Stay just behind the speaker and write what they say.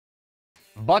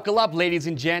Buckle up, ladies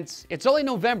and gents. It's only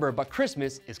November, but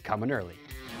Christmas is coming early.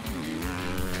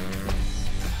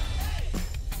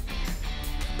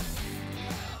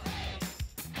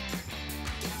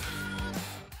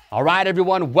 All right,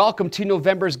 everyone, welcome to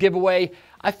November's giveaway.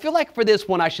 I feel like for this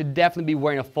one, I should definitely be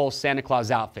wearing a full Santa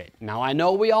Claus outfit. Now, I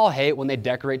know we all hate when they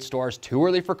decorate stores too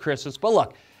early for Christmas, but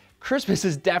look, Christmas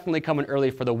is definitely coming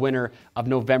early for the winner of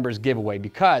November's giveaway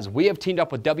because we have teamed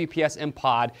up with WPS and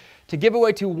Pod to give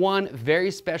away to one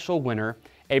very special winner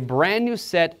a brand new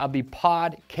set of the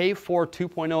Pod K4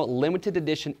 2.0 limited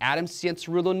edition Adam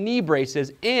Cianciarulo knee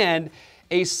braces and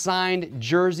a signed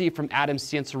jersey from Adam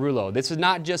Cianciarulo. This is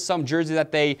not just some jersey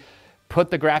that they put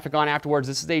the graphic on afterwards.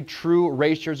 This is a true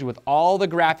race jersey with all the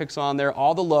graphics on there,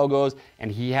 all the logos,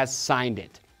 and he has signed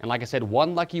it. And like I said,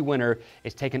 one lucky winner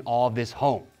is taking all of this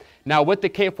home. Now with the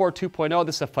K4 2.0,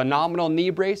 this is a phenomenal knee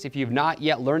brace. If you've not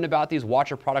yet learned about these,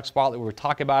 watch our product spotlight where we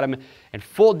talk about them in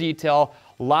full detail.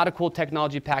 A lot of cool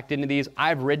technology packed into these.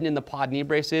 I've ridden in the Pod knee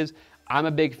braces. I'm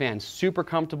a big fan. Super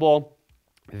comfortable,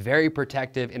 very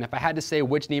protective. And if I had to say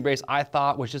which knee brace I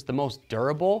thought was just the most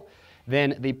durable,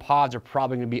 then the Pods are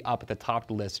probably going to be up at the top of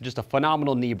the list. Just a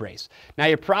phenomenal knee brace. Now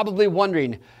you're probably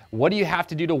wondering, what do you have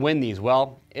to do to win these?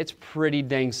 Well, it's pretty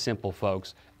dang simple,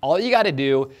 folks. All you got to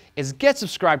do is get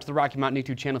subscribed to the Rocky Mountain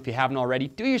YouTube channel if you haven't already.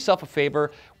 Do yourself a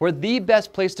favor. We're the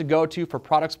best place to go to for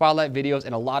product spotlight videos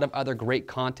and a lot of other great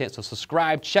content. So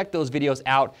subscribe, check those videos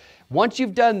out. Once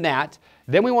you've done that,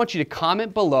 then we want you to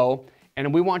comment below,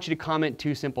 and we want you to comment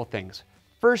two simple things.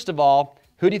 First of all,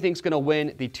 who do you think is going to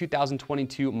win the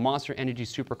 2022 Monster Energy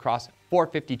Supercross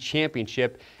 450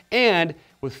 Championship? And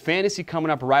with Fantasy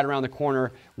coming up right around the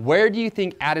corner, where do you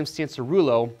think Adam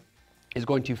Cianciarulo is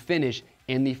going to finish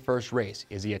in the first race?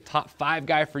 Is he a top 5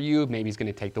 guy for you? Maybe he's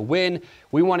going to take the win.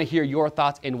 We want to hear your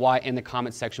thoughts and why in the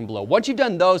comment section below. Once you've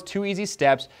done those 2 easy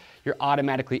steps, you're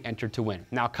automatically entered to win.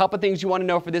 Now, a couple things you want to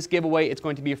know for this giveaway. It's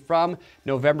going to be from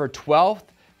November 12th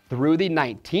through the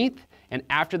 19th. And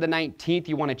after the 19th,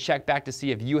 you want to check back to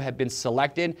see if you have been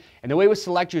selected. And the way we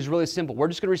select you is really simple. We're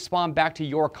just going to respond back to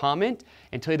your comment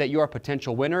and tell you that you're a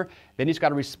potential winner. Then you just got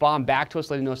to respond back to us,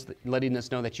 letting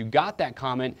us know that you got that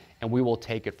comment, and we will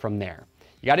take it from there.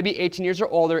 You got to be 18 years or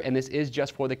older, and this is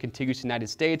just for the contiguous United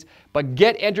States. But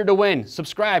get entered to win.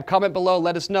 Subscribe, comment below,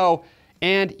 let us know,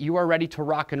 and you are ready to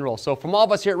rock and roll. So from all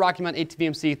of us here at Rocky Mountain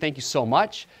ATVMC, thank you so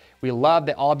much. We love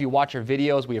that all of you watch our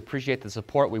videos. We appreciate the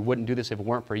support. We wouldn't do this if it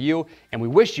weren't for you, and we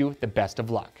wish you the best of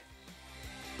luck.